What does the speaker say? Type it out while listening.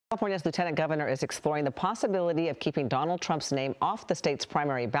California's lieutenant governor is exploring the possibility of keeping Donald Trump's name off the state's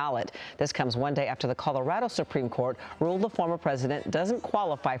primary ballot. This comes one day after the Colorado Supreme Court ruled the former president doesn't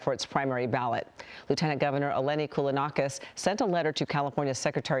qualify for its primary ballot. Lieutenant Governor Eleni Koulounakis sent a letter to California's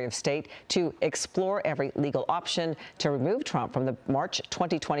Secretary of State to explore every legal option to remove Trump from the March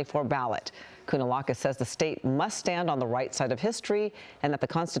 2024 ballot. Koulounakis says the state must stand on the right side of history and that the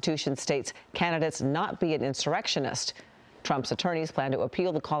Constitution states candidates not be an insurrectionist. Trump's attorneys plan to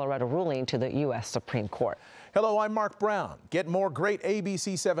appeal the Colorado ruling to the U.S. Supreme Court. Hello, I'm Mark Brown. Get more great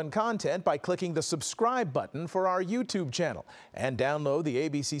ABC7 content by clicking the subscribe button for our YouTube channel and download the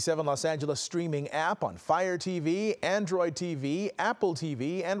ABC7 Los Angeles streaming app on Fire TV, Android TV, Apple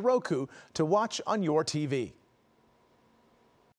TV, and Roku to watch on your TV.